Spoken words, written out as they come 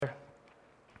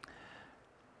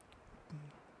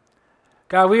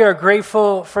God, we are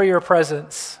grateful for your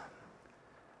presence.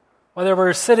 Whether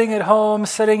we're sitting at home,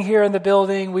 sitting here in the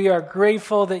building, we are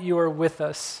grateful that you are with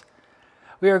us.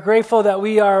 We are grateful that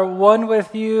we are one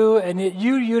with you and that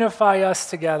you unify us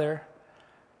together.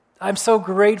 I'm so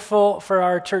grateful for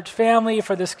our church family,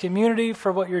 for this community,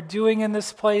 for what you're doing in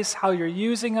this place, how you're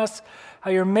using us,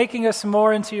 how you're making us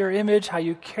more into your image, how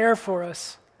you care for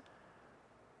us.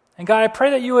 And God, I pray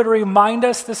that you would remind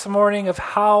us this morning of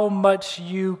how much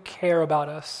you care about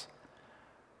us.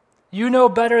 You know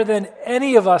better than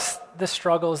any of us the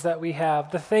struggles that we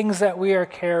have, the things that we are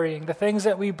carrying, the things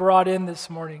that we brought in this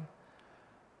morning.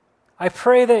 I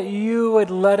pray that you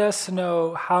would let us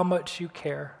know how much you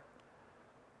care,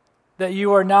 that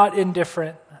you are not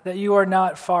indifferent, that you are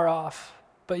not far off,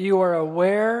 but you are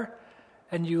aware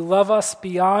and you love us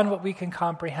beyond what we can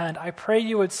comprehend. I pray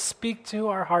you would speak to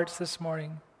our hearts this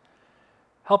morning.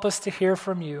 Help us to hear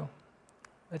from you.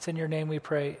 It's in your name we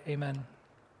pray. Amen.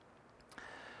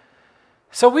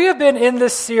 So we have been in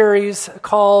this series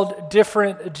called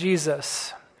Different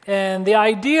Jesus. And the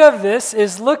idea of this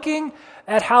is looking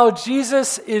at how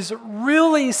Jesus is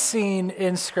really seen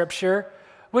in Scripture,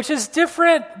 which is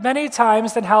different many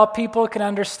times than how people can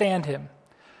understand him.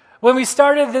 When we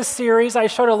started this series, I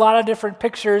showed a lot of different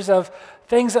pictures of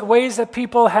ways that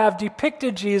people have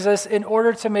depicted Jesus in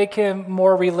order to make him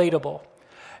more relatable.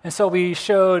 And so we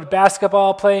showed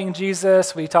basketball playing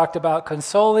Jesus, we talked about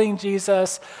consoling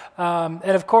Jesus, and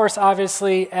of course,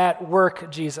 obviously, at work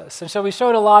Jesus. And so we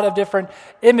showed a lot of different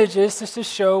images just to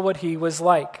show what he was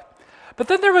like. But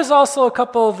then there was also a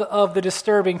couple of the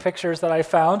disturbing pictures that I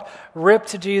found,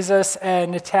 ripped Jesus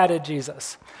and tatted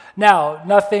Jesus. Now,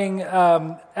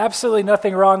 absolutely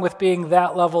nothing wrong with being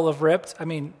that level of ripped,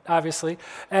 obviously,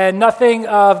 and nothing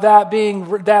of that being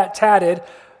that tatted,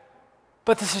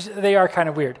 but they are kind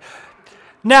of weird.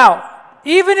 Now,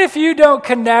 even if you don't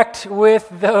connect with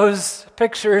those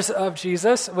pictures of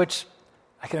Jesus, which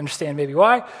I can understand maybe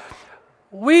why,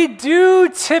 we do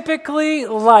typically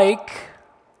like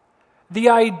the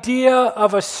idea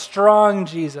of a strong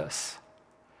Jesus,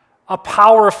 a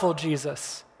powerful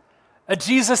Jesus, a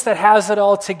Jesus that has it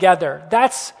all together.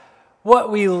 That's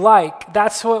what we like.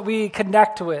 That's what we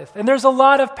connect with. And there's a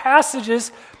lot of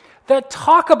passages that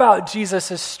talk about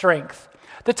Jesus' strength,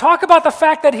 that talk about the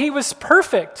fact that he was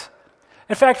perfect.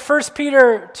 In fact, 1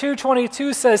 Peter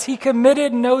 2:22 says, he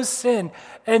committed no sin,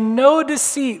 and no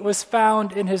deceit was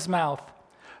found in his mouth.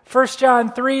 1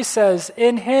 John 3 says,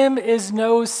 in him is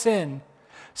no sin.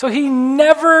 So he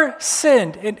never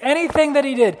sinned in anything that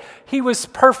he did. He was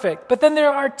perfect. But then there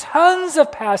are tons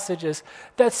of passages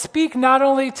that speak not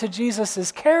only to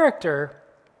Jesus' character,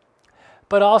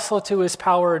 but also to his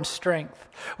power and strength.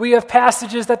 We have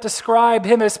passages that describe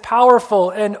him as powerful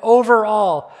and over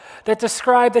all, that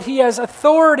describe that he has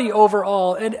authority over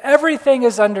all and everything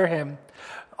is under him.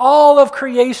 All of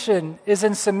creation is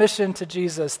in submission to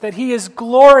Jesus, that he is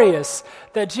glorious,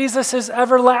 that Jesus is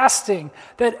everlasting,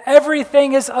 that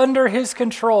everything is under his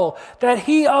control, that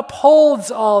he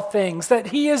upholds all things, that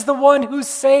he is the one who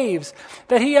saves,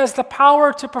 that he has the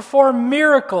power to perform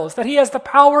miracles, that he has the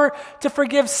power to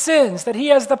forgive sins, that he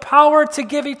has the power to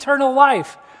give eternal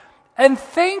life. And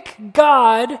thank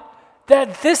God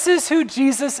that this is who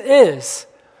Jesus is.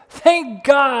 Thank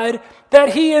God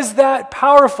that he is that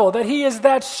powerful, that he is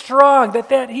that strong,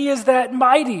 that he is that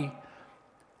mighty.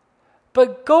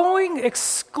 But going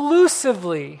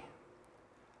exclusively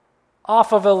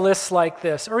off of a list like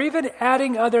this, or even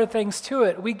adding other things to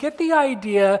it, we get the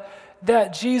idea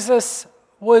that Jesus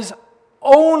was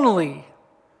only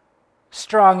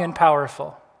strong and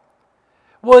powerful,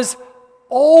 was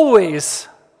always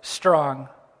strong,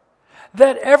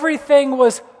 that everything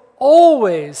was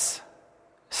always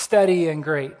steady and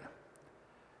great.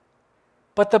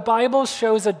 But the Bible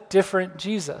shows a different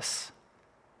Jesus.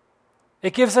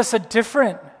 It gives us a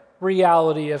different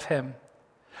reality of him.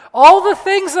 All the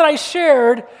things that I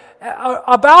shared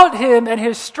about him and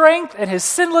his strength and his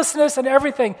sinlessness and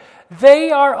everything,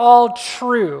 they are all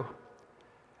true.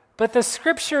 But the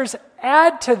scriptures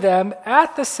add to them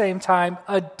at the same time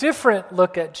a different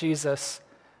look at Jesus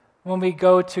when we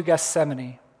go to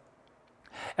Gethsemane.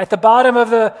 At the bottom of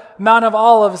the Mount of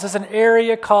Olives is an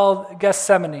area called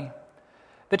Gethsemane.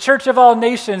 The Church of All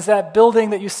Nations, that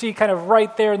building that you see kind of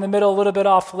right there in the middle, a little bit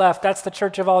off left, that's the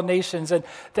Church of All Nations. And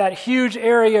that huge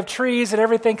area of trees and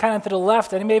everything kind of to the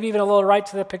left, and maybe even a little right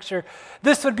to the picture,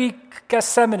 this would be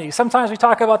Gethsemane. Sometimes we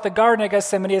talk about the Garden of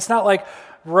Gethsemane. It's not like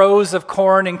rows of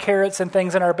corn and carrots and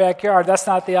things in our backyard. That's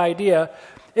not the idea.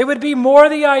 It would be more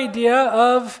the idea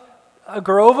of a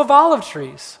grove of olive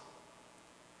trees.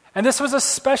 And this was a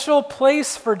special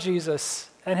place for Jesus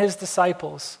and his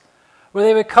disciples, where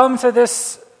they would come to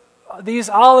these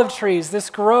olive trees, this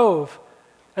grove,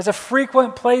 as a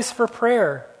frequent place for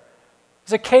prayer.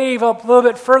 There's a cave up a little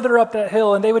bit further up that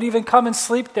hill, and they would even come and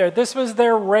sleep there. This was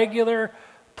their regular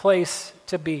place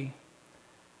to be.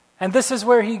 And this is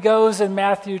where he goes in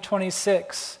Matthew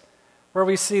 26, where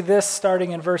we see this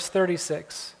starting in verse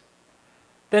 36.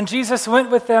 Then Jesus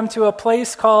went with them to a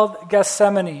place called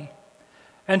Gethsemane.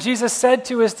 And Jesus said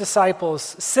to his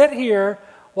disciples, "Sit here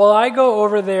while I go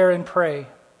over there and pray."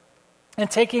 And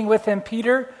taking with him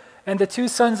Peter and the two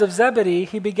sons of Zebedee,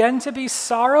 he began to be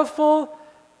sorrowful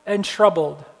and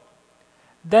troubled.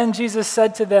 Then Jesus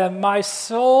said to them, "My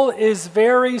soul is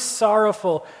very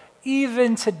sorrowful,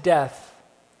 even to death.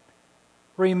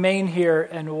 Remain here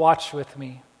and watch with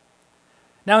me."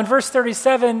 Now in verse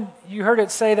 37, you heard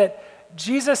it say that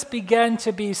Jesus began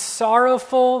to be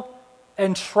sorrowful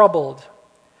and troubled.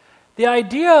 The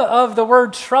idea of the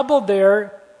word troubled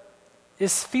there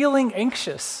is feeling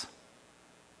anxious.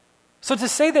 So to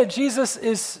say that Jesus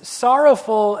is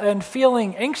sorrowful and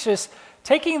feeling anxious,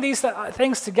 taking these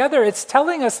things together, it's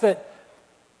telling us that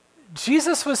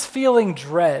Jesus was feeling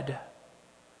dread.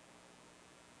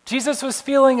 Jesus was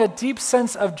feeling a deep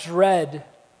sense of dread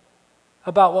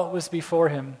about what was before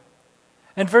him.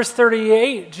 In verse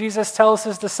 38, Jesus tells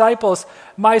his disciples,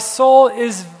 "My soul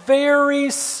is very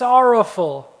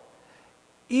sorrowful,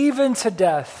 even to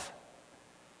death."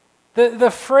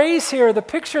 The phrase here, the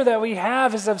picture that we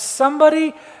have is of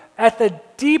somebody at the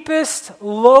deepest,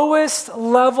 lowest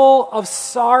level of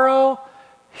sorrow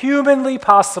humanly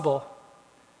possible.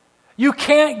 You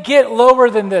can't get lower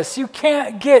than this. You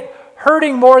can't get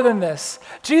hurting more than this.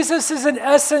 Jesus is in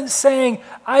essence saying,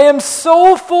 "I am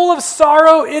so full of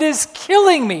sorrow, it is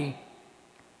killing me."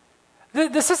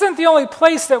 This isn't the only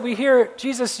place that we hear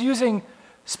Jesus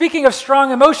speaking of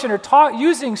strong emotion or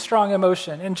using strong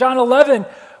emotion. In John 11,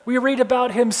 we read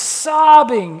about him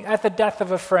sobbing at the death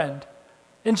of a friend.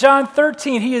 In John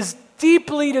 13, he is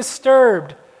deeply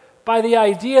disturbed by the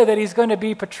idea that he's going to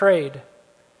be betrayed.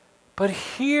 But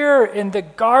here in the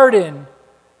garden,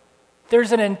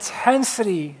 there's an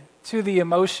intensity to the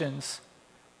emotions,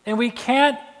 and we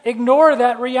can't ignore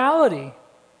that reality.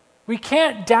 We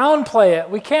can't downplay it.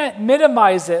 We can't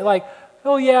minimize it like,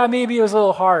 oh yeah, maybe it was a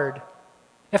little hard.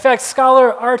 In fact,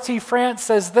 scholar R.T. France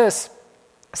says this,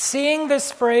 seeing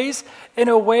this phrase in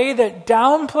a way that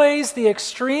downplays the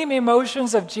extreme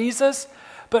emotions of Jesus,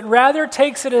 but rather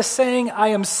takes it as saying, "I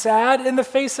am sad in the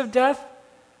face of death,"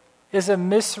 is a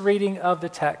misreading of the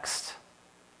text.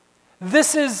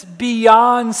 This is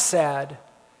beyond sad.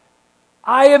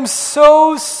 I am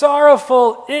so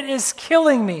sorrowful, it is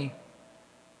killing me.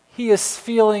 He is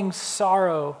feeling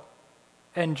sorrow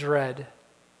and dread.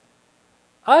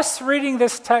 Us reading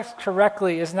this text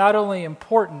correctly is not only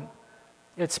important,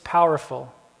 it's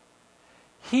powerful.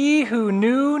 He who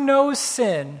knew no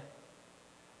sin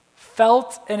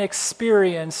felt and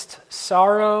experienced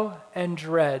sorrow and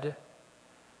dread.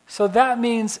 So that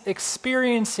means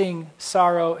experiencing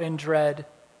sorrow and dread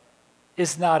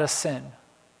is not a sin.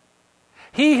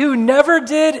 He who never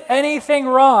did anything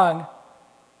wrong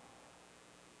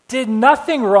did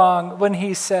nothing wrong when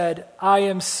he said, "I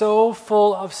am so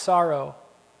full of sorrow,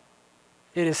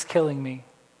 it is killing me."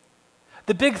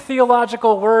 The big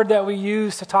theological word that we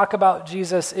use to talk about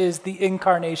Jesus is the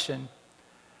incarnation.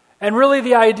 And really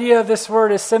the idea of this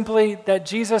word is simply that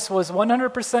Jesus was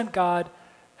 100% God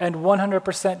and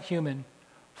 100% human,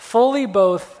 fully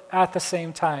both at the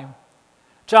same time.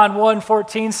 John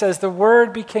 1:14 says, "The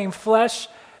Word became flesh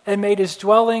and made his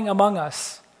dwelling among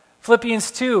us."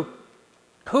 Philippians 2,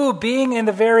 "Who, being in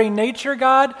the very nature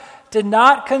God, did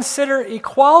not consider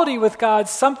equality with God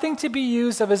something to be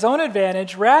used of his own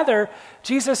advantage. Rather,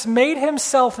 Jesus made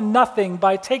himself nothing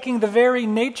by taking the very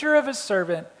nature of a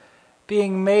servant,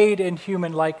 being made in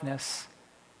human likeness."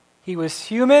 He was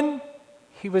human,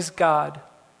 he was God,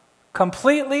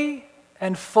 completely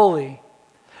and fully.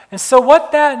 And so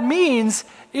what that means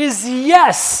is,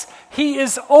 yes, he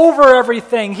is over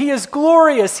everything. He is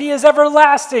glorious. He is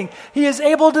everlasting. He is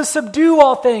able to subdue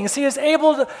all things. He has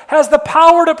the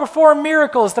power to perform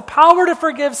miracles, the power to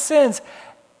forgive sins,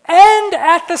 and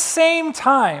at the same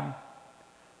time,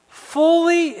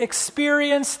 fully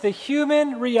experience the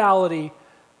human reality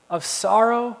of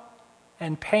sorrow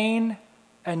and pain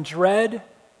and dread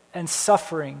and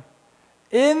suffering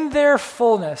in their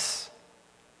fullness.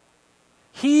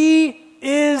 He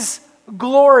is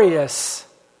glorious,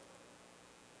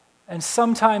 and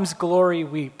sometimes glory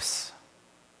weeps.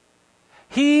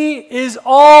 He is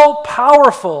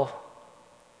all-powerful,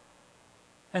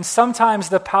 and sometimes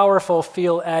the powerful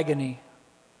feel agony.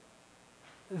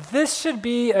 This should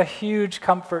be a huge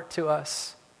comfort to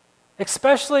us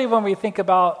especially when we think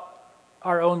about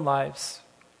our own lives.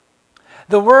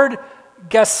 The word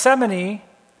Gethsemane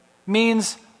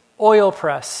means oil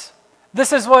press.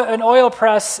 This is what an oil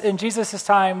press in Jesus'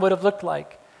 time would have looked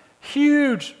like.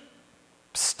 Huge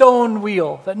stone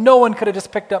wheel that no one could have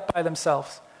just picked up by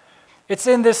themselves. It's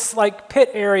in this like pit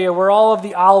area where all of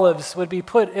the olives would be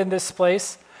put in this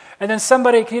place. And then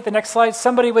somebody, can you hit the next slide?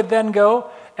 Somebody would then go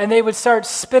and they would start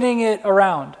spinning it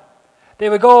around. They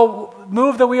would go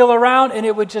move the wheel around and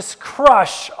it would just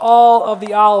crush all of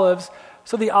the olives,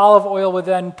 so the olive oil would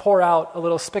then pour out a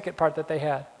little spigot part that they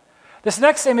had. This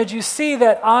next image, you see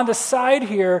that on the side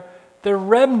here, the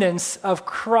remnants of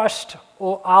crushed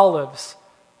olives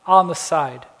on the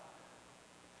side.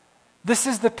 This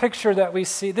is the picture that we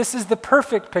see. This is the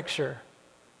perfect picture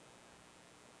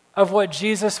of what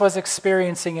Jesus was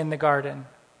experiencing in the garden.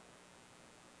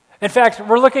 In fact,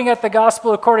 we're looking at the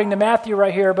gospel according to Matthew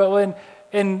right here, but when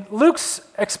in Luke's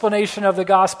explanation of the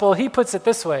gospel, he puts it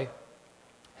this way.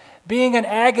 Being in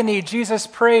agony, Jesus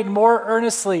prayed more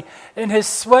earnestly, and his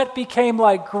sweat became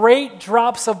like great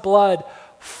drops of blood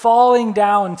falling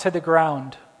down to the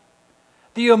ground.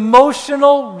 The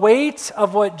emotional weight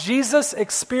of what Jesus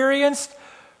experienced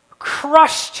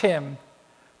crushed him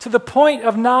to the point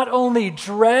of not only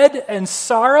dread and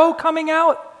sorrow coming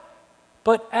out,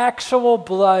 but actual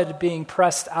blood being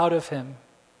pressed out of him.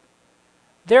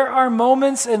 There are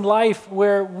moments in life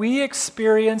where we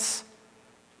experience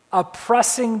a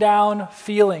pressing down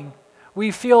feeling.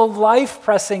 We feel life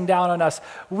pressing down on us.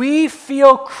 We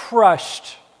feel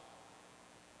crushed.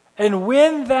 And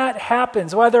when that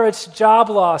happens, whether it's job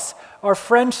loss or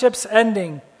friendships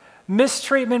ending,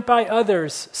 mistreatment by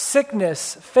others,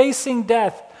 sickness, facing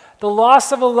death, the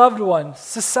loss of a loved one,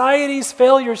 society's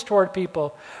failures toward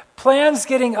people, plans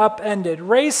getting upended,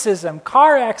 racism,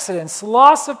 car accidents,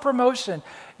 loss of promotion,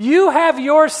 you have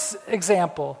your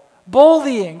example,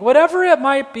 bullying, whatever it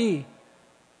might be,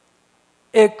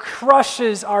 it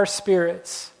crushes our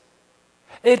spirits.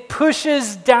 It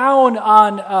pushes down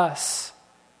on us.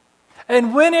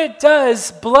 And when it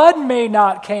does, blood may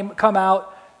not come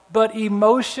out, but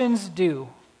emotions do.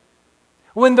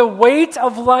 When the weight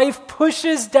of life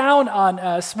pushes down on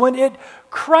us, when it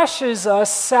crushes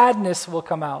us, sadness will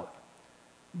come out.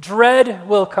 Dread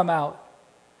will come out.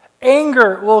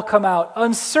 Anger will come out.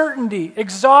 Uncertainty,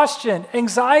 exhaustion,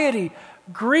 anxiety,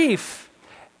 grief.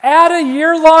 Add a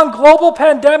year-long global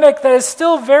pandemic that is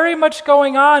still very much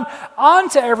going on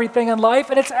onto everything in life,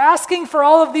 and it's asking for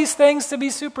all of these things to be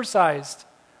supersized.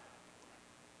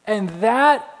 And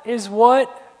that is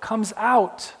what comes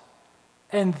out.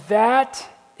 And that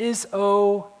is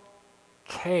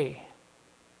okay.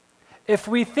 If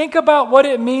we think about what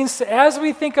it means to, as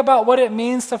we think about what it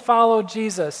means to follow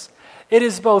Jesus, it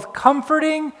is both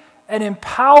comforting and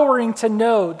empowering to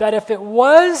know that if it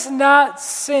was not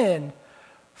sin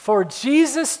for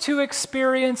Jesus to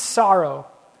experience sorrow,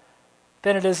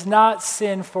 then it is not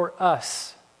sin for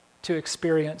us to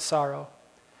experience sorrow.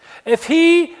 If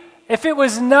it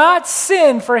was not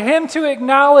sin for him to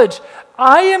acknowledge,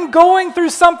 I am going through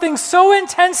something so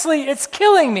intensely, it's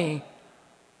killing me,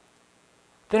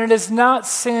 then it is not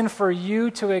sin for you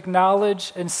to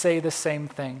acknowledge and say the same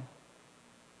thing.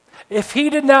 If he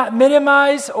did not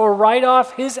minimize or write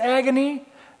off his agony,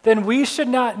 then we should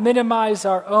not minimize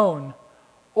our own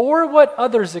or what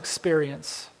others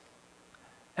experience.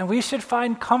 And we should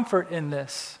find comfort in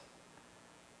this.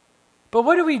 But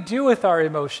what do we do with our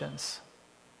emotions?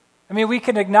 I mean, we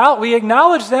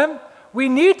acknowledge them. We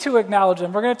need to acknowledge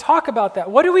them. We're going to talk about that.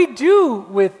 What do we do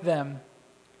with them?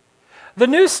 The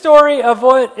news story of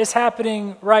what is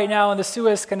happening right now in the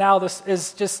Suez Canal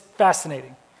is just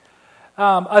fascinating.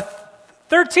 A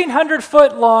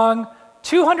 1,300-foot long,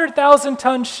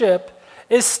 200,000-ton ship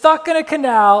is stuck in a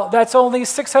canal that's only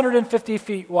 650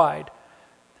 feet wide.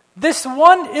 This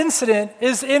one incident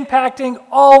is impacting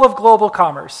all of global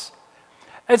commerce.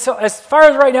 And so as far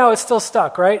as right now, it's still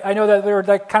stuck, right? I know that we were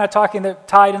kind of talking the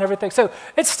tide and everything. So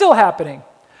it's still happening.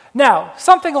 Now,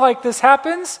 something like this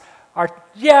happens.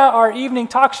 Our evening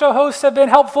talk show hosts have been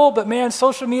helpful, but man,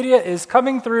 social media is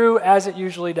coming through as it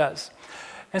usually does.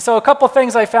 And so a couple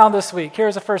things I found this week.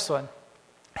 Here's the first one.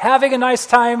 Having a nice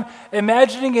time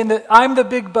imagining I'm the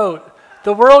big boat.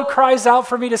 The world cries out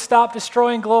for me to stop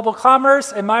destroying global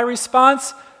commerce, and my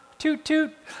response, toot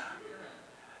toot.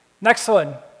 Next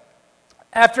one.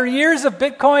 After years of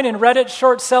Bitcoin and Reddit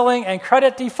short selling and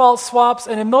credit default swaps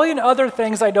and a million other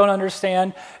things I don't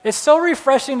understand, it's so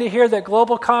refreshing to hear that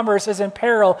global commerce is in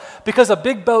peril because a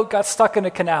big boat got stuck in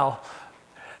a canal.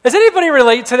 Does anybody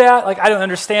relate to that? Like, I don't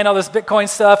understand all this Bitcoin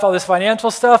stuff, all this financial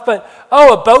stuff, but,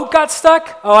 a boat got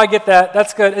stuck? Oh, I get that.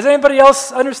 That's good. Does anybody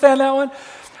else understand that one?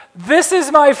 This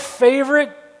is my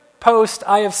favorite post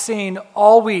I have seen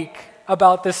all week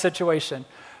about this situation.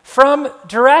 From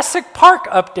Jurassic Park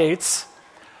updates,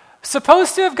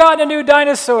 supposed to have gotten a new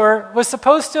dinosaur, was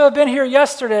supposed to have been here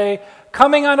yesterday,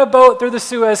 coming on a boat through the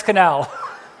Suez Canal.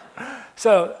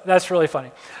 So that's really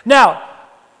funny. Now,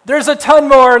 there's a ton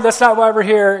more. That's not why we're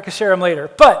here. I can share them later.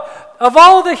 But of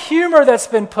all the humor that's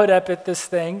been put up at this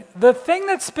thing, the thing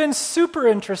that's been super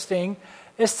interesting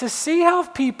is to see how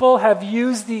people have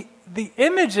used the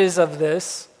images of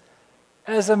this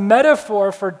as a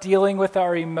metaphor for dealing with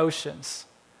our emotions.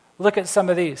 Look at some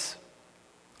of these.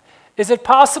 Is it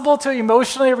possible to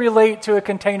emotionally relate to a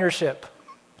container ship?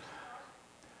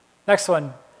 Next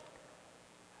one.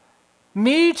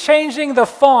 Me changing the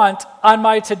font on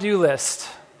my to-do list.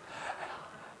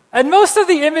 And most of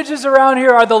the images around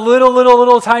here are the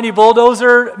little tiny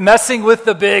bulldozer messing with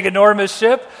the big, enormous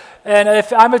ship. And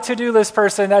if I'm a to-do list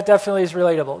person, that definitely is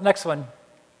relatable. Next one.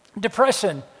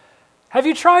 Depression. Have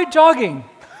you tried jogging?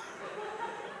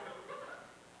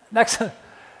 Next one.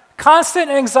 Constant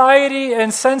anxiety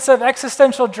and sense of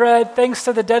existential dread thanks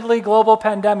to the deadly global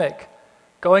pandemic.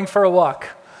 Going for a walk.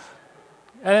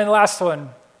 And then last one.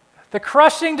 The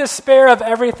crushing despair of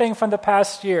everything from the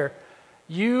past year.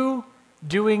 You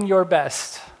doing your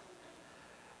best.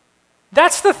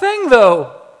 That's the thing,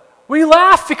 though. We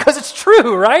laugh because it's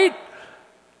true, right?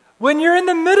 When you're in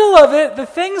the middle of it, the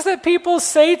things that people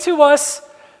say to us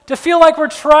to feel like we're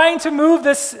trying to move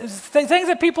this, things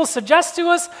that people suggest to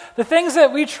us, the things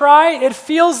that we try, it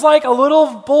feels like a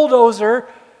little bulldozer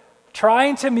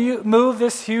trying to move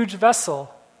this huge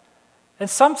vessel. And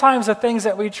sometimes the things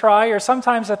that we try, or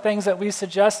sometimes the things that we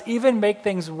suggest, even make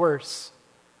things worse.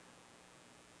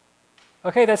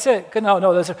 Okay, that's it.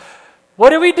 No. What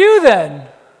do we do then?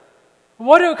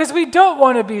 Because we don't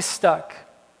want to be stuck.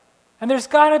 And there's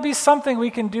got to be something we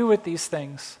can do with these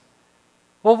things.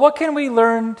 Well, what can we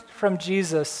learn from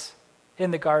Jesus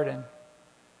in the garden?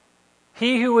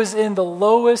 He who was in the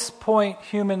lowest point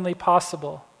humanly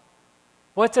possible.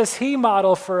 What does he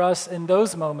model for us in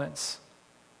those moments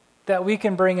that we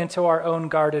can bring into our own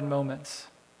garden moments?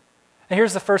 And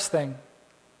here's the first thing.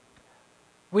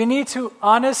 We need to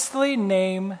honestly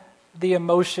name the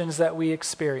emotions that we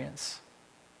experience.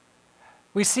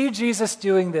 We see Jesus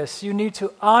doing this. You need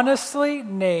to honestly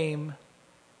name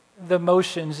the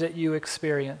emotions that you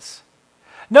experience.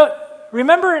 No,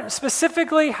 remember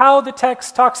specifically how the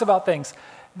text talks about things.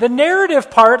 The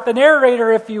narrative part, the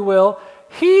narrator, if you will,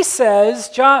 he says,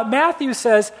 Matthew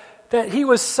says, that he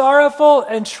was sorrowful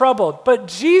and troubled. But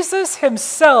Jesus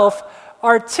himself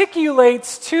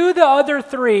articulates to the other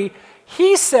three,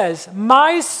 he says,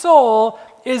 my soul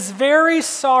is very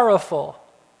sorrowful,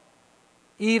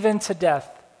 even to death.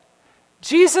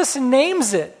 Jesus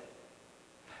names it.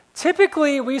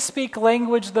 Typically, we speak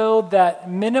language, though, that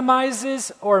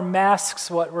minimizes or masks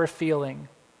what we're feeling,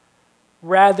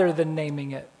 rather than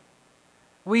naming it.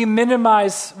 We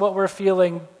minimize what we're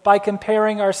feeling by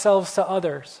comparing ourselves to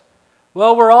others.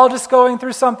 Well, we're all just going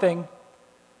through something.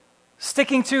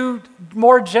 Sticking to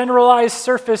more generalized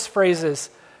surface phrases.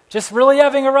 Just really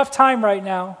having a rough time right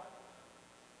now.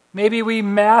 Maybe we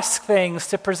mask things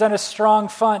to present a strong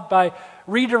front by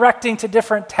redirecting to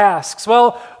different tasks.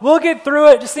 Well, we'll get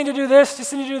through it. Just need to do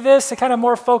this, and kind of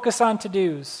more focus on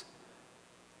to-dos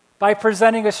by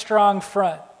presenting a strong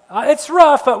front. It's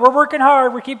rough, but we're working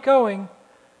hard. We keep going.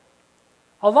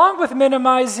 Along with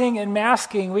minimizing and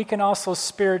masking, we can also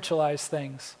spiritualize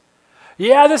things.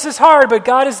 Yeah, this is hard, but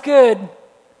God is good.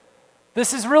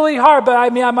 This is really hard,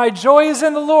 but my joy is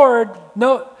in the Lord.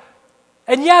 No,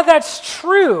 and yeah, that's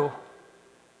true.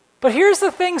 But here's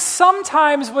the thing,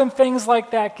 sometimes when things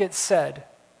like that get said,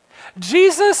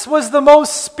 Jesus was the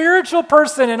most spiritual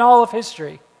person in all of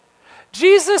history.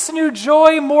 Jesus knew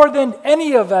joy more than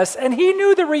any of us, and he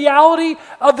knew the reality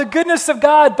of the goodness of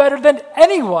God better than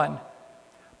anyone.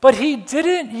 But he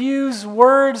didn't use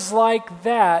words like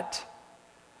that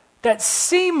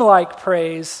seem like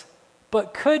praise,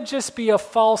 but could just be a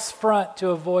false front to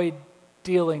avoid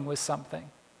dealing with something.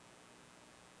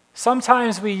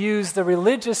 Sometimes we use the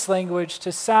religious language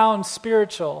to sound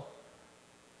spiritual,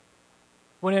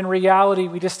 when in reality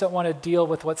we just don't want to deal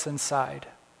with what's inside.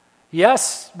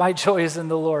 Yes, my joy is in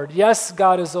the Lord. Yes,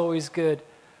 God is always good.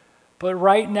 But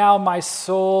right now my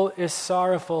soul is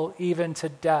sorrowful even to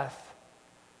death.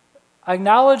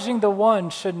 Acknowledging the one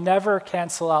should never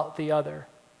cancel out the other,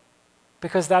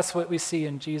 because that's what we see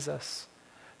in Jesus.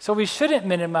 So we shouldn't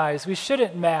minimize, we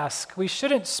shouldn't mask, we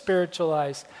shouldn't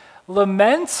spiritualize.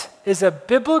 Lament is a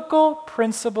biblical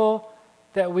principle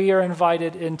that we are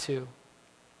invited into.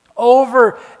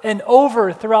 Over and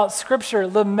over throughout Scripture,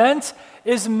 lament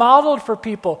is modeled for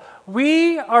people.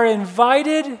 We are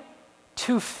invited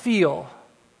to feel.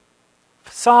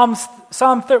 Psalm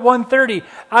 130,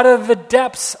 out of the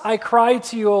depths I cry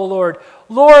to you, O Lord.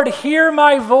 Lord, hear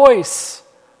my voice.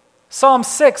 Psalm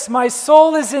 6, my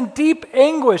soul is in deep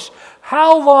anguish.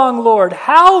 How long, Lord?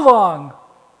 How long?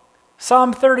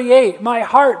 Psalm 38, my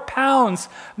heart pounds,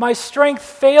 my strength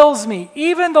fails me,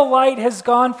 even the light has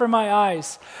gone from my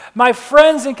eyes. My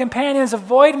friends and companions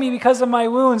avoid me because of my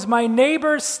wounds. My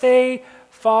neighbors stay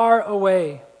far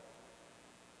away.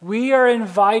 We are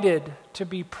invited to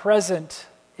be present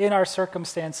in our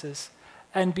circumstances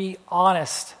and be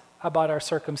honest about our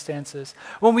circumstances.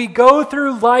 When we go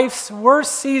through life's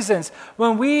worst seasons,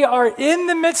 when we are in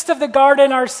the midst of the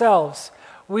garden ourselves,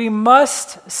 we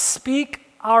must speak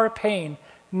our pain,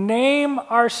 name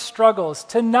our struggles.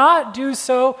 To not do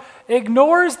so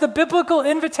ignores the biblical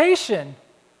invitation,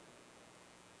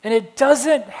 and it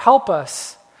doesn't help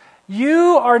us.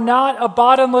 You are not a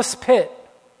bottomless pit.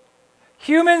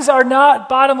 Humans are not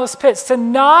bottomless pits. To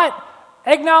not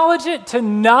acknowledge it, to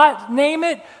not name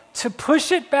it, to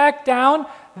push it back down,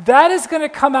 that is going to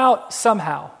come out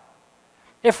somehow.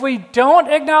 If we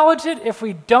don't acknowledge it, if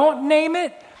we don't name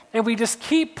it, and we just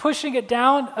keep pushing it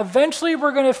down, eventually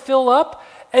we're going to fill up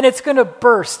and it's going to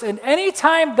burst. And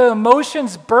anytime the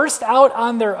emotions burst out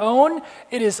on their own,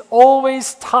 it is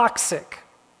always toxic.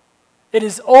 It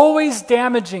is always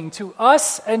damaging to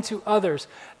us and to others.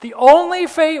 The only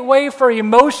way for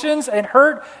emotions and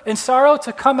hurt and sorrow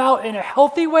to come out in a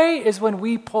healthy way is when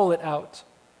we pull it out,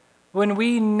 when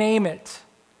we name it.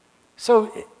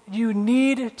 So you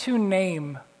need to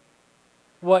name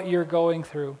what you're going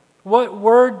through. What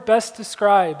word best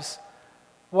describes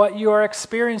what you are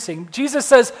experiencing? Jesus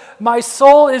says, my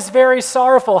soul is very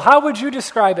sorrowful. How would you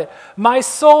describe it? My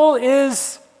soul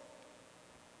is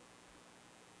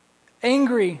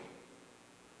angry,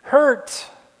 hurt,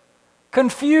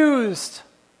 confused,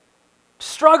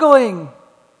 struggling,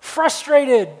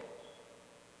 frustrated.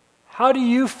 How do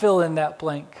you fill in that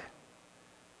blank?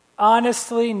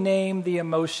 Honestly name the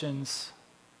emotions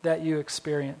that you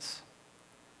experience.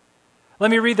 Let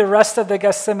me read the rest of the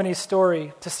Gethsemane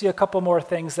story to see a couple more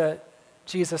things that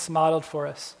Jesus modeled for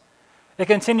us. It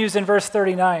continues in verse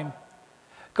 39.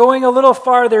 Going a little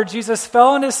farther, Jesus fell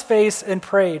on his face and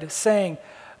prayed, saying,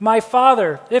 my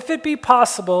Father, if it be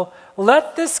possible,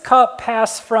 let this cup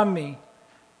pass from me.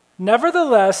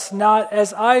 Nevertheless, not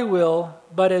as I will,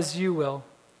 but as you will.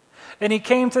 And he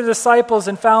came to the disciples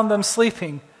and found them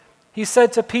sleeping. He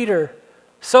said to Peter,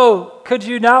 so could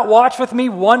you not watch with me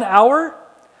 1 hour?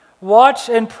 Watch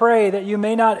and pray that you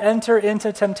may not enter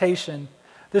into temptation.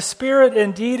 The spirit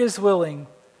indeed is willing,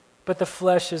 but the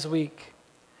flesh is weak.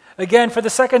 Again, for the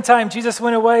second time, Jesus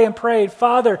went away and prayed,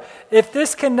 Father, if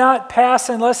this cannot pass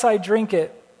unless I drink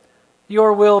it,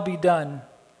 your will be done.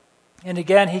 And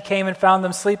again he came and found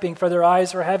them sleeping, for their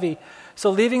eyes were heavy.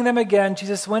 So leaving them again,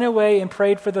 Jesus went away and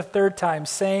prayed for the third time,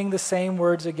 saying the same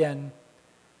words again.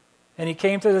 And he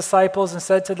came to the disciples and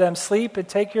said to them, sleep and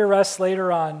take your rest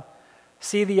later on.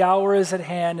 See, the hour is at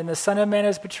hand, and the Son of Man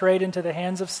is betrayed into the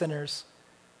hands of sinners.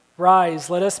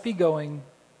 Rise, let us be going.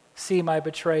 See, my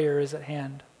betrayer is at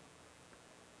hand.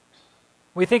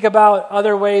 We think about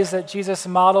other ways that Jesus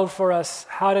modeled for us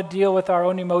how to deal with our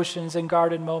own emotions in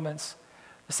guarded moments.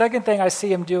 The second thing I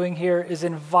see him doing here is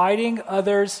inviting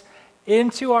others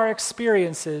into our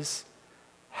experiences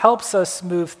helps us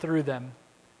move through them.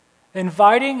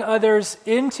 Inviting others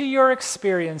into your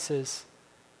experiences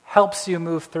helps you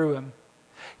move through them.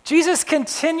 Jesus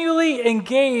continually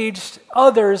engaged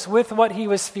others with what he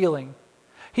was feeling.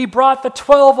 He brought the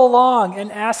 12 along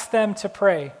and asked them to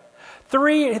pray.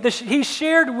 He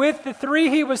shared with the 3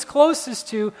 he was closest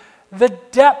to the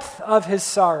depth of his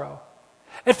sorrow.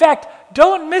 In fact,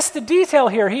 don't miss the detail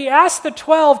here. He asked the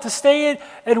 12 to stay in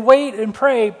and wait and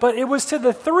pray, but it was to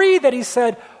the 3 that he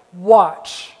said,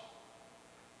 watch.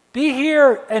 Be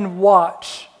here and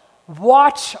watch.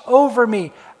 Watch over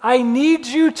me. I need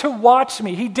you to watch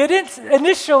me. He didn't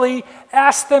initially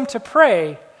ask them to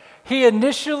pray. He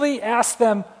initially asked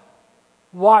them,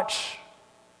 watch.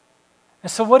 And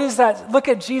so what is that? Look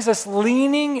at Jesus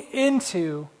leaning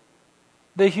into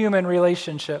the human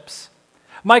relationships.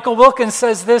 Michael Wilkins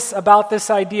says this about this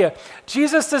idea.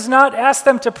 Jesus does not ask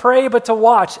them to pray, but to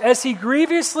watch. As he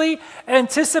grievously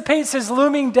anticipates his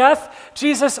looming death,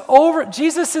 Jesus'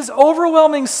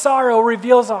 overwhelming sorrow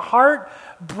reveals a heart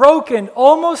broken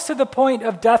almost to the point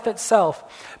of death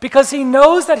itself, because he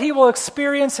knows that he will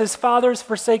experience his Father's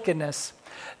forsakenness.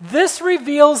 This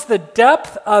reveals the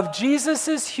depth of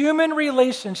Jesus' human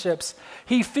relationships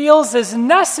he feels is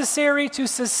necessary to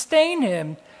sustain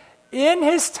him in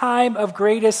his time of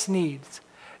greatest needs.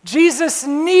 Jesus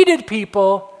needed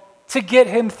people to get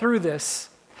him through this.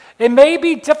 It may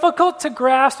be difficult to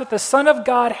grasp that the Son of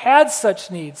God had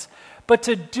such needs, but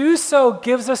to do so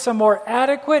gives us a more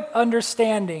adequate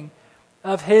understanding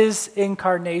of his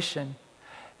incarnation.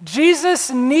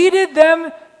 Jesus needed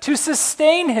them to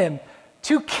sustain him,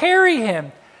 to carry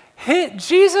him.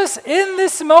 Jesus, in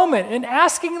this moment, in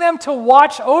asking them to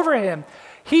watch over him,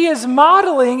 he is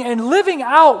modeling and living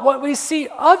out what we see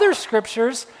other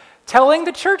scriptures telling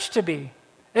the church to be.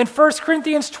 In 1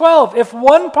 Corinthians 12, if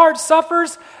one part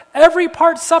suffers, every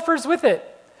part suffers with it.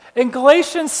 In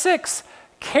Galatians 6,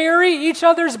 carry each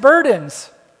other's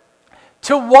burdens.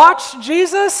 To watch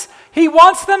Jesus, he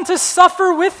wants them to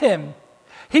suffer with him.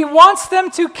 He wants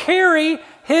them to carry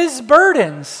his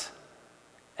burdens.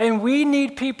 And we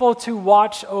need people to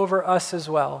watch over us as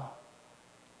well.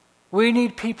 We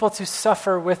need people to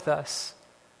suffer with us.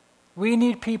 We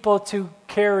need people to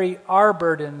carry our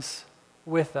burdens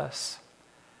with us.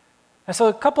 And so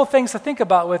a couple things to think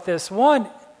about with this. One,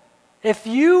 if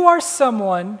you are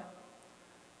someone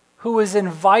who is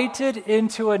invited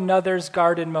into another's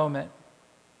garden moment,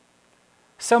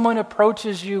 someone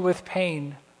approaches you with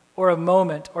pain or a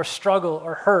moment or struggle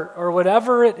or hurt or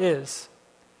whatever it is,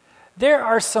 there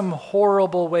are some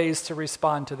horrible ways to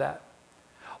respond to that.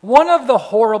 One of the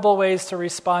horrible ways to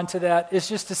respond to that is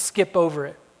just to skip over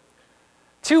it.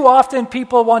 Too often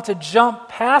people want to jump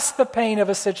past the pain of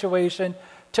a situation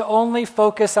to only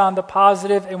focus on the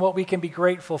positive and what we can be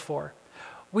grateful for.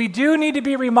 We do need to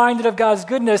be reminded of God's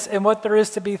goodness and what there is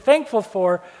to be thankful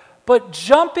for, but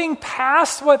jumping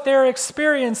past what they're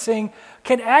experiencing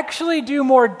can actually do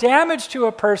more damage to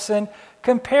a person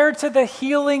compared to the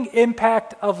healing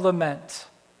impact of lament.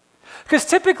 Because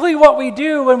typically what we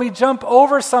do when we jump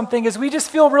over something is we just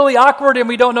feel really awkward and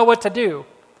we don't know what to do.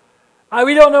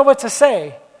 We don't know what to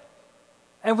say.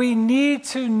 And we need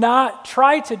to not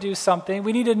try to do something.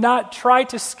 We need to not try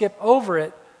to skip over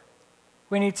it.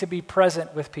 We need to be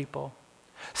present with people.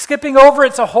 Skipping over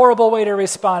it's a horrible way to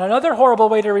respond. Another horrible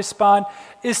way to respond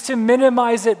is to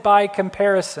minimize it by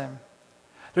comparison.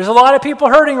 There's a lot of people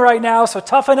hurting right now, so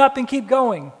toughen up and keep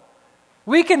going.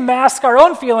 We can mask our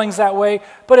own feelings that way,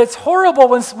 but it's horrible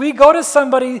when we go to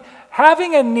somebody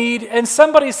having a need and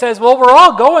somebody says, well, we're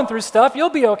all going through stuff, you'll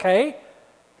be okay.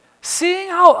 Seeing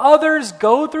how others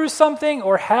go through something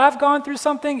or have gone through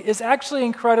something is actually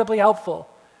incredibly helpful.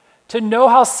 To know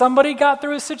how somebody got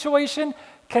through a situation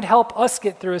can help us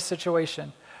get through a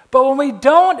situation. But when we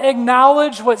don't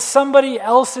acknowledge what somebody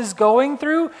else is going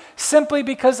through simply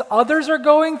because others are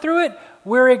going through it,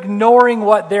 we're ignoring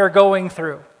what they're going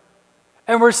through.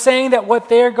 And we're saying that what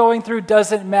they're going through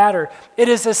doesn't matter. It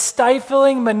is a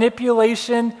stifling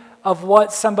manipulation of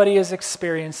what somebody is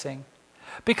experiencing.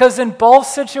 Because in both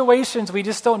situations, we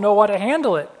just don't know how to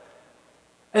handle it.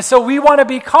 And so we want to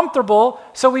be comfortable,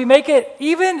 so we make it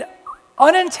even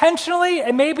unintentionally,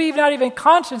 and maybe not even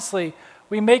consciously,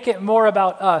 we make it more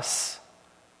about us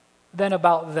than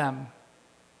about them.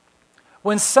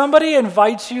 When somebody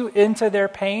invites you into their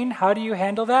pain, how do you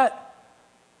handle that?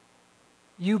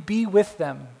 You be with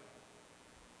them.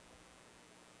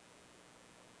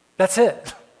 That's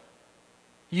it.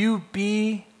 You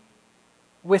be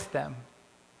with them.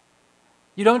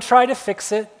 You don't try to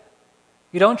fix it.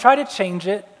 You don't try to change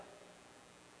it.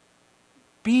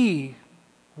 Be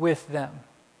with them.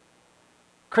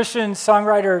 Christian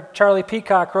songwriter Charlie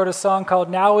Peacock wrote a song called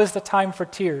 "Now is the Time for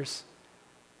Tears."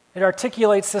 It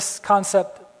articulates this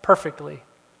concept perfectly.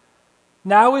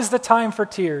 Now is the time for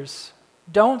tears.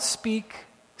 Don't speak,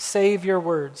 save your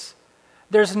words.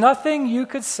 There's nothing you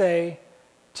could say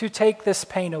to take this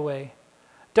pain away.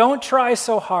 Don't try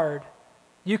so hard.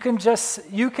 You can just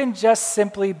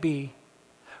simply be.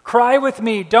 Cry with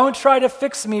me. Don't try to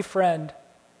fix me, friend.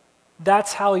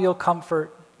 That's how you'll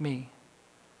comfort me.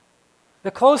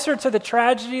 The closer to the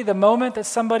tragedy, the moment that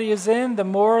somebody is in, the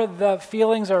more the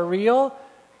feelings are real.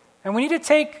 And we need to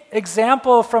take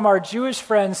example from our Jewish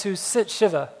friends who sit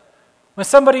Shiva. When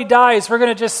somebody dies, we're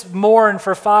going to just mourn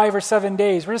for 5 or 7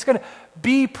 days. We're just going to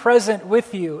be present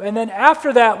with you. And then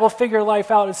after that, we'll figure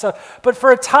life out and stuff. But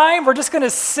for a time, we're just going to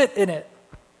sit in it.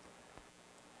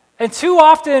 And too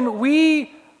often,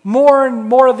 we mourn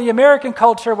more of the American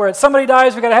culture where somebody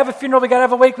dies, we got to have a funeral, we got to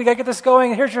have a wake, we got to get this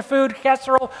going, here's your food,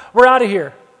 casserole, we're out of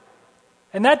here.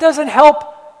 And that doesn't help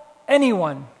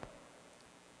anyone.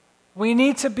 We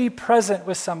need to be present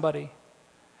with somebody.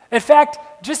 In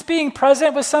fact, just being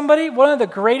present with somebody, one of the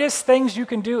greatest things you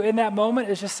can do in that moment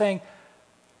is just saying,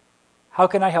 how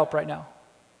can I help right now?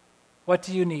 What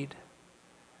do you need?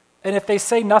 And if they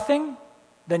say nothing,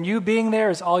 then you being there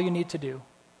is all you need to do.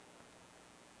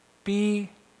 Be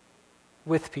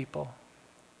with people.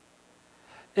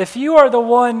 If you are the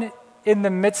one in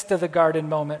the midst of the garden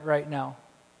moment right now,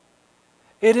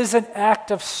 it is an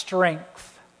act of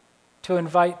strength to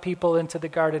invite people into the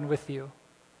garden with you.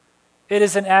 It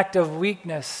is an act of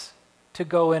weakness to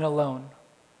go in alone.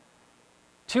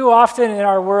 Too often in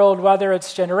our world, whether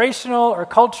it's generational or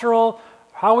cultural,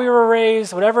 how we were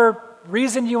raised, whatever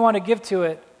reason you want to give to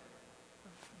it,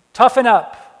 toughen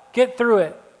up, get through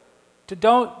it,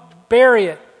 don't bury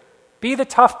it, be the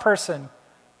tough person.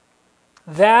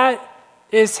 That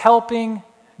is helping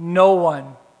no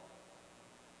one.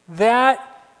 That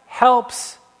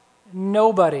helps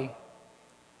nobody.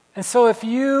 And so if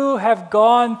you have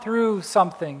gone through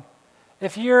something,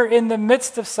 if you're in the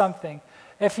midst of something,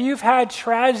 if you've had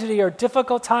tragedy or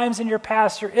difficult times in your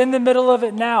past, you're in the middle of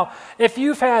it now. If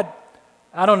you've had,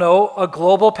 a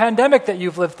global pandemic that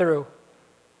you've lived through,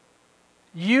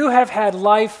 you have had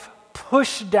life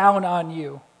pushed down on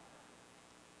you,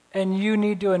 and you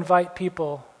need to invite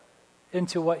people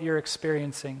into what you're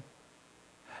experiencing.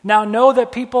 Now, know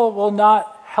that people will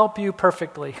not help you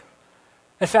perfectly.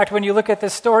 In fact, when you look at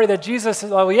this story that Jesus,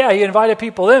 he invited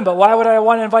people in, but why would I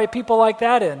want to invite people like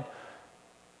that in?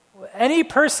 Any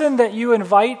person that you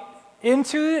invite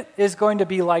into it is going to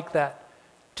be like that.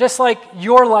 Just like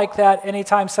you're like that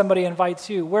anytime somebody invites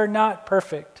you. We're not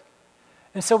perfect.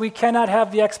 And so we cannot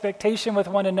have the expectation with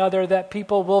one another that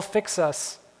people will fix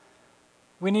us.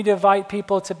 We need to invite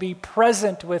people to be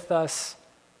present with us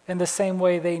in the same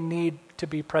way they need to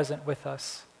be present with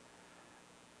us.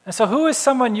 And so who is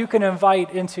someone you can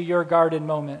invite into your garden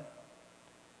moment?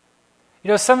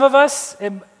 Some of us,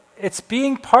 it's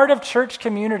being part of church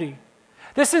community.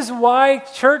 This is why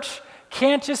church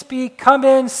can't just be come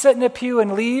in, sit in a pew,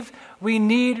 and leave. We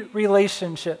need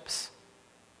relationships.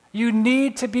 You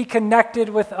need to be connected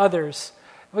with others.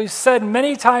 We've said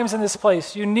many times in this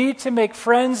place, you need to make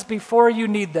friends before you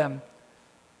need them,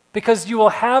 because you will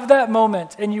have that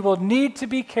moment and you will need to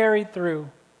be carried through.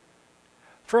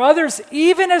 For others,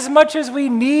 even as much as we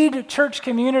need church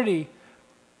community,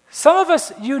 some of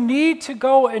us, you need to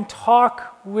go and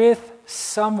talk with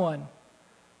someone.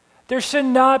 There should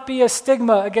not be a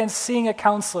stigma against seeing a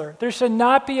counselor. There should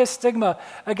not be a stigma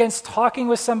against talking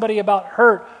with somebody about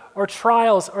hurt or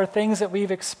trials or things that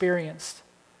we've experienced.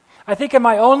 I think in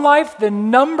my own life, the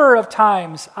number of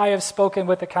times I have spoken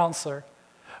with a counselor,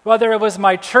 whether it was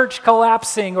my church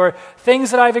collapsing or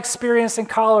things that I've experienced in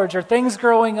college or things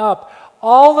growing up,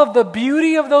 all of the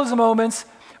beauty of those moments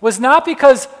was not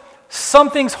because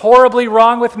something's horribly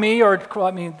wrong with me,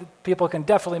 people can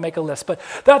definitely make a list, but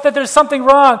not that there's something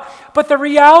wrong. But the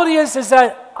reality is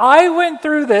that I went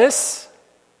through this.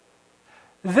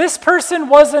 This person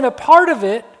wasn't a part of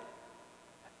it,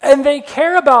 and they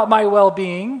care about my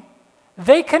well-being.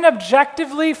 They can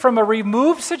objectively, from a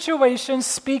removed situation,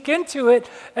 speak into it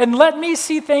and let me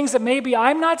see things that maybe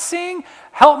I'm not seeing,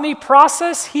 help me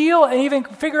process, heal, and even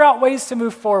figure out ways to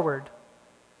move forward.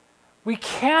 We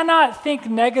cannot think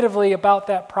negatively about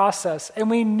that process, and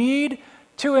we need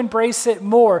to embrace it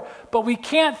more. But we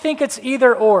can't think it's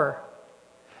either or.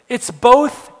 It's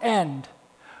both and.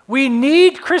 We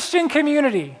need Christian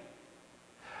community.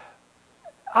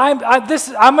 I'm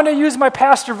going to use my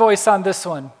pastor voice on this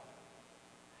one.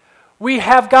 We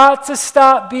have got to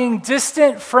stop being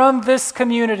distant from this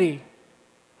community.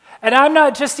 And I'm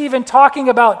not just even talking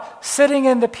about sitting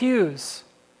in the pews.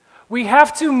 We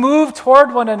have to move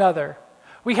toward one another.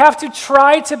 We have to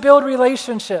try to build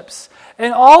relationships.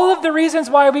 And all of the reasons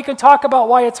why we can talk about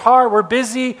why it's hard, we're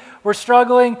busy, we're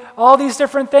struggling, all these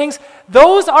different things,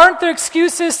 those aren't the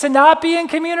excuses to not be in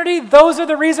community. Those are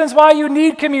the reasons why you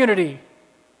need community.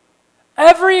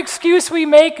 Every excuse we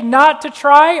make not to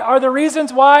try are the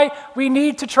reasons why we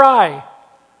need to try.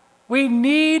 We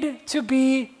need to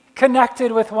be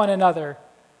connected with one another.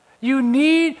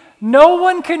 No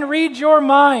one can read your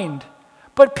mind,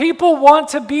 but people want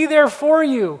to be there for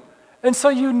you. And so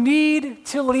you need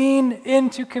to lean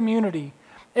into community.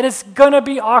 And it's going to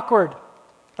be awkward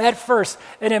at first.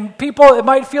 And it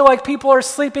might feel like people are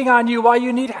sleeping on you while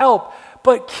you need help,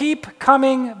 but keep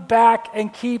coming back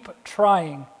and keep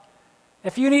trying.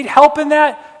 If you need help in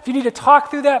that, if you need to talk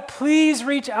through that, please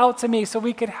reach out to me so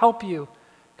we can help you,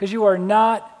 because you are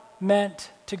not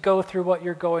meant to go through what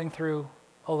you're going through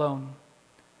alone.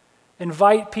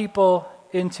 Invite people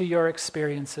into your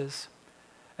experiences.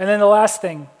 And then the last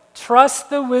thing, trust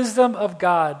the wisdom of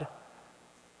God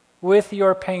with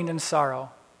your pain and sorrow.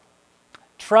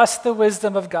 Trust the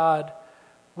wisdom of God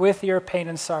with your pain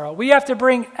and sorrow. We have to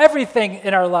bring everything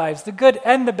in our lives, the good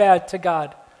and the bad, to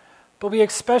God. But we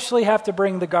especially have to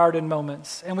bring the garden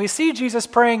moments. And we see Jesus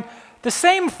praying The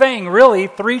same thing, really,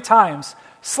 3 times.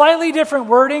 Slightly different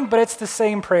wording, but it's the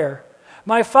same prayer.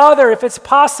 My Father, if it's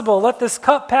possible, let this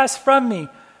cup pass from me.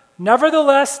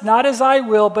 Nevertheless, not as I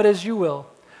will, but as you will.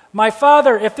 My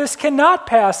Father, if this cannot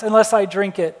pass unless I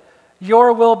drink it,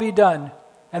 your will be done.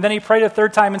 And then he prayed a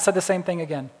 3rd time and said the same thing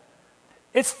again.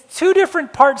 It's 2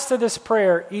 different parts to this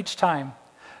prayer each time.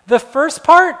 The first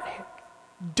part,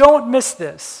 don't miss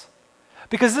this,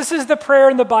 because this is the prayer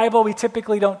in the Bible we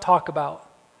typically don't talk about,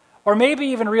 or maybe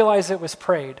even realize it was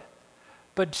prayed.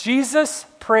 But Jesus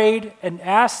prayed and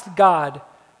asked God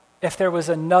if there was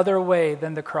another way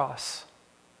than the cross.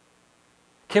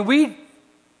 Can we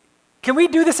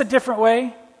do this a different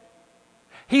way?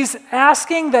 He's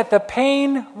asking that the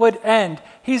pain would end.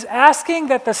 He's asking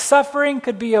that the suffering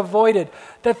could be avoided,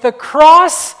 that the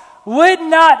cross would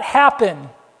not happen.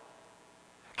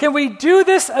 Can we do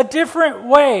this a different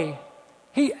way?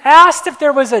 He asked if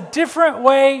there was a different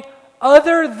way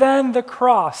other than the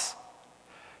cross.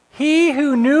 He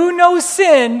who knew no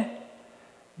sin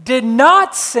did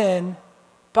not sin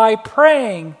by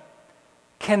praying,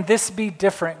 "Can this be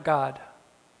different, God?"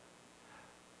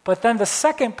 But then the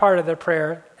second part of the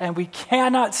prayer, and we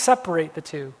cannot separate the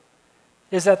two,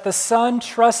 is that the Son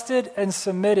trusted and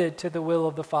submitted to the will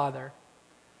of the Father.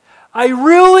 I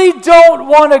really don't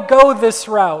want to go this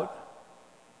route,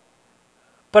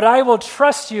 but I will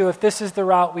trust you if this is the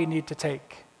route we need to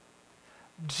take.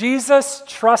 Jesus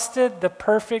trusted the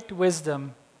perfect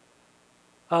wisdom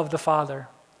of the Father.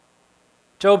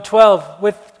 Job 12,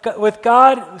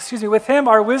 with him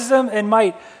are wisdom and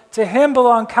might. To him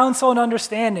belong counsel and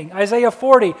understanding. Isaiah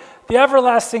 40, the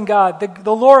everlasting God,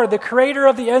 the Lord, the creator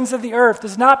of the ends of the earth,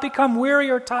 does not become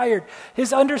weary or tired.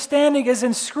 His understanding is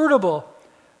inscrutable.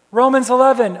 Romans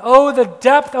 11, oh, the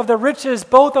depth of the riches,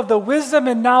 both of the wisdom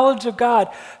and knowledge of God.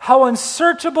 How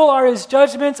unsearchable are his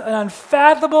judgments and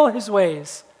unfathomable his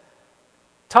ways.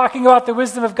 Talking about the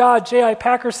wisdom of God, J.I.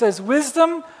 Packer says,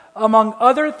 wisdom, among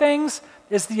other things,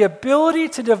 is the ability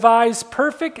to devise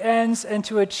perfect ends and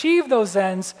to achieve those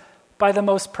ends by the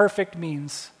most perfect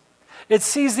means. It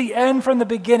sees the end from the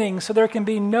beginning, so there can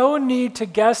be no need to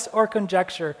guess or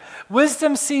conjecture.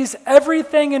 Wisdom sees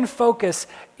everything in focus,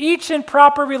 each in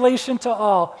proper relation to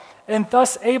all, and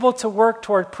thus able to work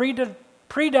toward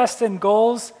predestined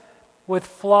goals with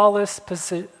flawless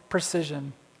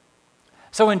precision.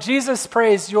 So when Jesus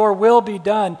prays, "Your will be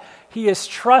done," he is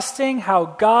trusting how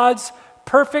God's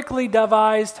perfectly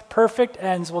devised, perfect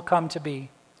ends will come to be.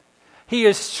 He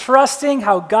is trusting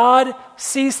how God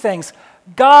sees things,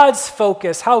 God's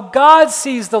focus, how God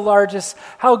sees the largest,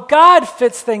 how God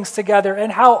fits things together,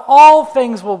 and how all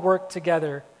things will work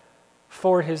together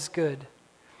for his good.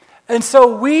 And so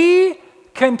we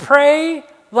can pray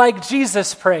like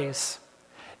Jesus prays.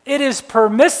 It is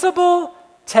permissible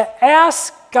to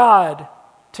ask God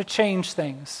to change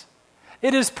things.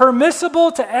 It is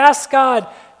permissible to ask God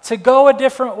to go a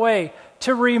different way,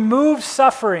 to remove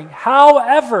suffering.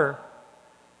 However,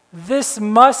 this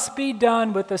must be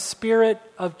done with a spirit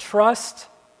of trust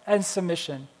and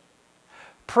submission.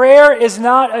 Prayer is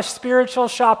not a spiritual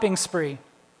shopping spree.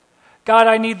 God,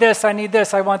 I need this,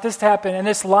 I want this to happen, and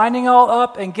this lining all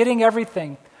up and getting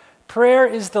everything. Prayer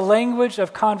is the language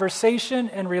of conversation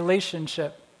and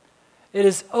relationship. It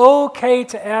is okay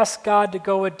to ask God to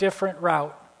go a different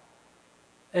route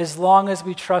as long as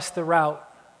we trust the route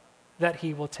that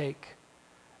he will take.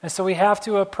 And so we have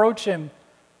to approach him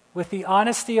with the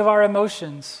honesty of our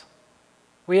emotions.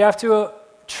 We have to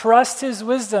trust his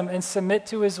wisdom and submit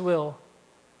to his will.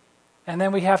 And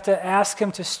then we have to ask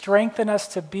him to strengthen us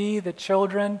to be the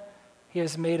children he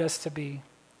has made us to be.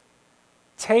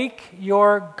 Take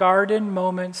your garden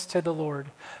moments to the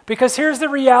Lord. Because here's the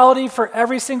reality for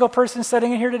every single person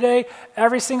sitting in here today,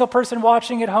 every single person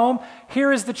watching at home.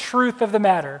 Here is the truth of the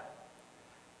matter.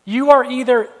 You are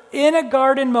either in a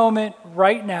garden moment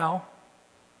right now,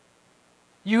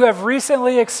 you have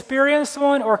recently experienced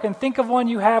one or can think of one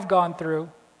you have gone through,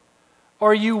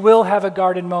 or you will have a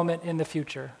garden moment in the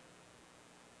future.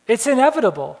 It's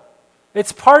inevitable.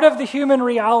 It's part of the human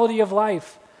reality of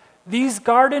life. These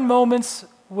garden moments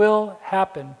will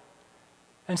happen.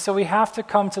 And so we have to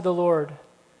come to the Lord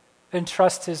and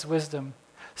trust his wisdom.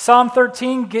 Psalm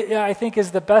 13, I think,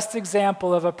 is the best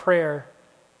example of a prayer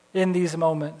in these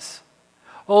moments.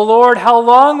 O Lord, how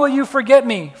long will you forget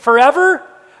me? Forever?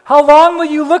 How long will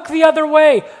you look the other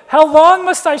way? How long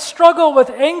must I struggle with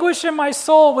anguish in my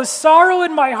soul, with sorrow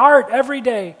in my heart every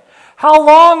day? How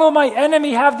long will my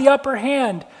enemy have the upper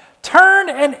hand? Turn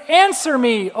and answer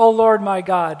me, O Lord my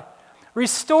God.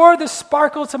 Restore the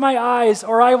sparkle to my eyes,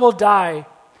 or I will die.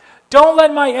 Don't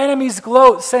let my enemies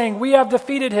gloat, saying, we have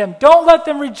defeated him. Don't let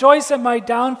them rejoice at my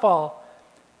downfall.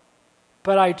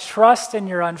 but I trust in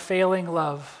your unfailing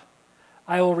love.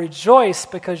 I will rejoice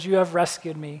because you have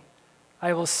rescued me.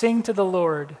 I will sing to the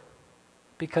Lord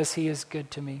because he is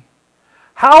good to me.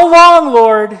 How long,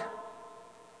 Lord?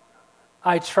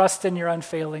 I trust in your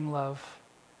unfailing love.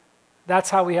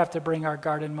 That's how we have to bring our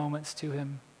garden moments to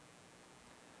him.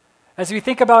 As we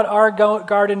think about our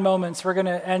garden moments, we're going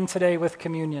to end today with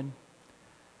communion.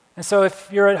 And so if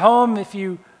you're at home, if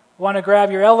you want to grab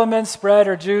your elements, bread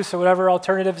or juice or whatever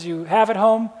alternatives you have at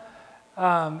home,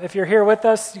 if you're here with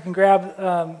us, you can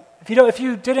grab. If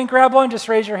you didn't grab one, just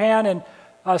raise your hand and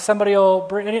somebody will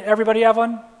bring. Everybody have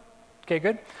one? Okay,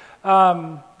 good.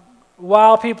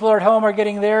 While people are at home are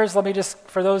getting theirs, let me just,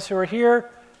 for those who are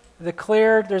here,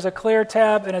 there's a clear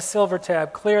tab and a silver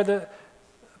tab. Pull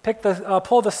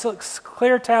the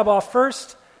clear tab off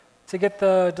first to get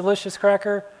the delicious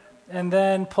cracker, and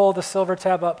then pull the silver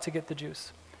tab up to get the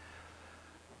juice.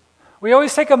 We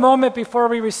always take a moment before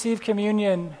we receive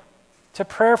communion to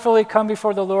prayerfully come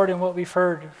before the Lord in what we've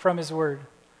heard from his word,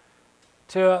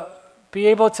 to be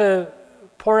able to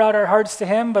pour out our hearts to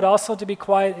him, but also to be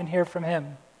quiet and hear from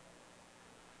him.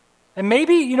 And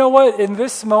maybe, you know what, in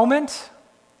this moment,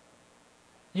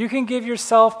 you can give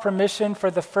yourself permission for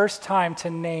the first time to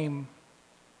name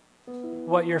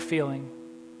what you're feeling.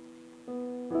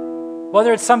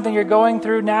 Whether it's something you're going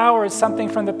through now or it's something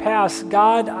from the past,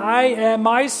 God,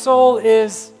 my soul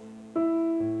is,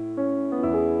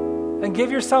 and give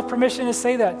yourself permission to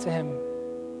say that to him.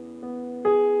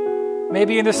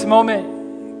 Maybe in this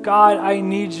moment, God, I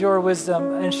need your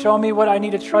wisdom, and show me what I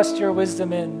need to trust your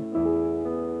wisdom in.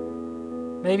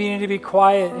 Maybe you need to be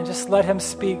quiet and just let him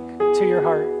speak to your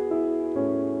heart.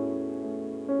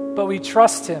 But we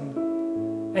trust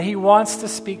him, and he wants to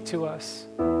speak to us.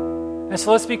 And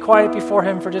so let's be quiet before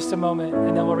him for just a moment,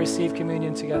 and then we'll receive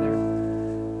communion together.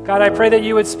 God, I pray that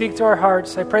you would speak to our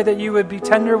hearts. I pray that you would be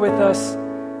tender with us.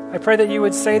 I pray that you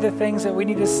would say the things that we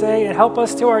need to say and help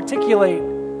us to articulate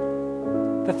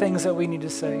the things that we need to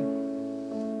say.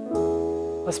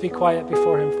 Let's be quiet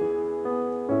before him.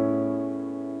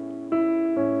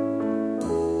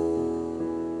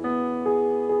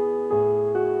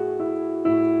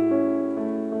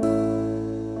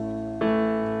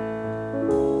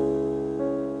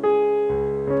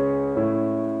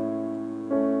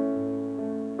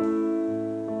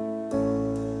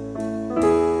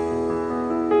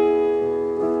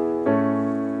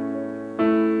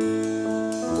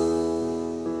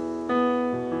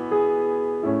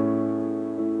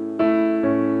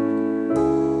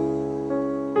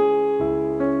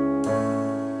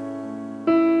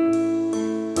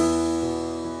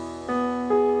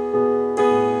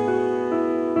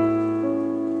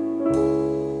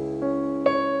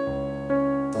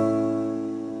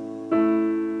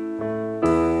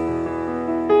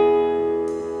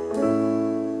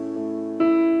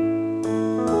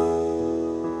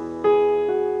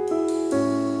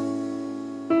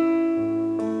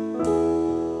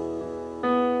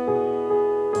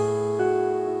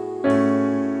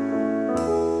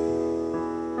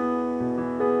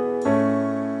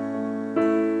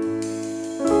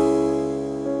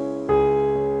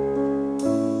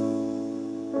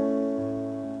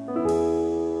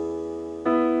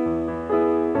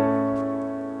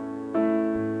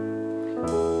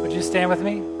 Stand with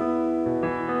me.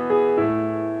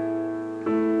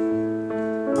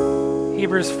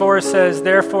 Hebrews 4 says,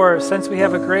 "Therefore, since we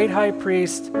have a great high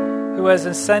priest who has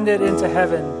ascended into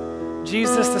heaven,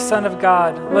 Jesus, the Son of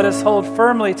God, let us hold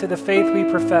firmly to the faith we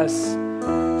profess.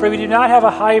 For we do not have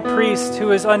a high priest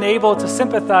who is unable to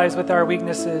sympathize with our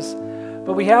weaknesses,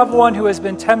 but we have one who has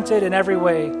been tempted in every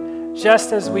way,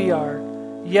 just as we are,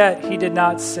 yet he did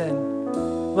not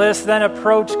sin. Let us then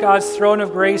approach God's throne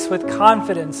of grace with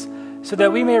confidence, so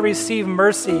that we may receive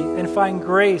mercy and find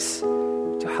grace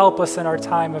to help us in our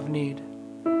time of need."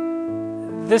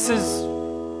 This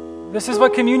is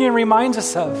what communion reminds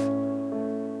us of.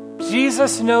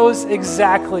 Jesus knows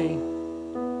exactly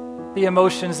the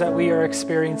emotions that we are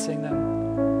experiencing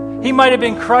them. He might have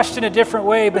been crushed in a different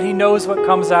way, but he knows what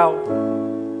comes out.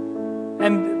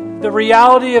 And the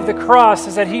reality of the cross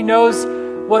is that he knows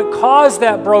what caused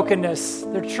that brokenness,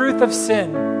 the truth of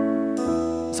sin.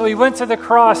 So he went to the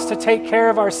cross to take care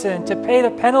of our sin, to pay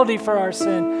the penalty for our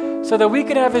sin, so that we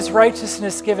could have his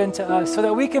righteousness given to us, so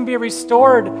that we can be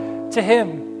restored to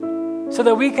him, so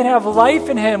that we can have life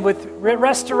in him with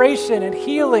restoration and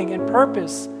healing and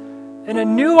purpose and a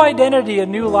new identity, a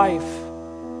new life.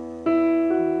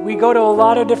 We go to a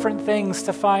lot of different things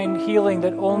to find healing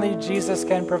that only Jesus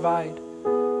can provide.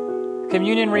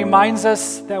 Communion reminds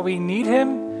us that we need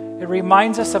him. It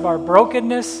reminds us of our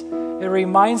brokenness. It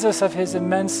reminds us of his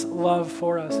immense love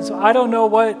for us. And so I don't know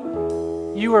what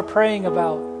you are praying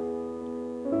about.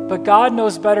 But God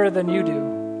knows better than you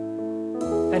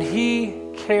do. And He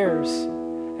cares.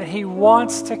 And He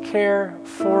wants to care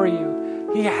for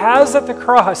you. He has at the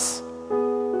cross.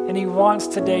 And He wants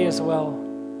today as well.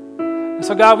 And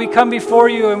so God, we come before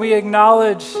you and we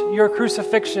acknowledge your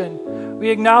crucifixion. We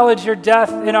acknowledge your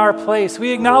death in our place.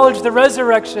 We acknowledge the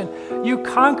resurrection, you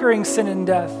conquering sin and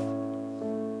death.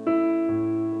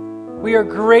 We are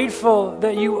grateful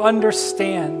that you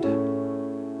understand.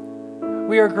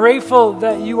 We are grateful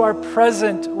that you are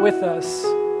present with us.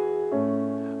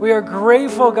 We are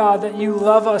grateful, God, that you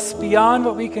love us beyond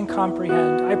what we can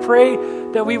comprehend. I pray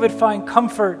that we would find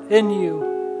comfort in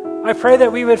you. I pray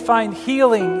that we would find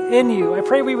healing in you. I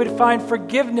pray we would find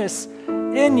forgiveness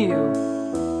in you.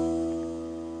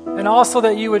 And also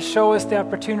that you would show us the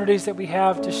opportunities that we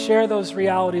have to share those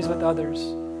realities with others.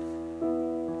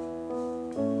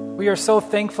 We are so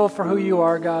thankful for who you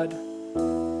are, God.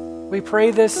 We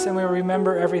pray this and we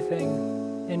remember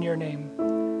everything in your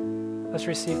name. Let's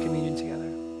receive communion together.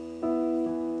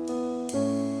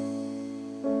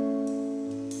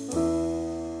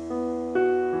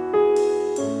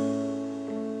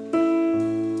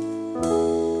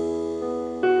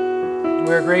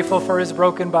 We are grateful for his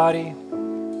broken body,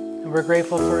 and we're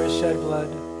grateful for his shed blood.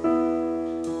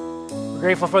 We're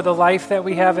grateful for the life that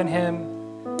we have in him,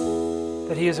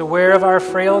 that he is aware of our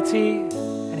frailty,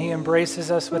 and he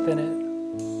embraces us within it.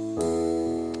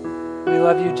 We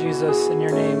love you, Jesus. In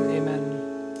your name, amen.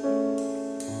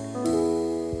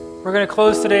 We're going to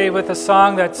close today with a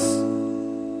song that's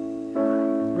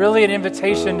really an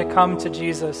invitation to come to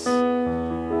Jesus.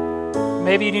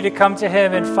 Maybe you need to come to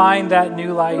him and find that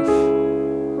new life.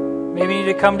 Maybe you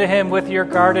need to come to him with your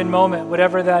garden moment,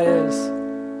 whatever that is.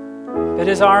 That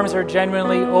his arms are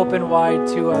genuinely open wide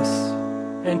to us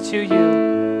and to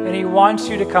you, and he wants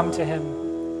you to come to him.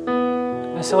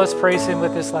 And so let's praise him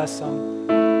with this last song.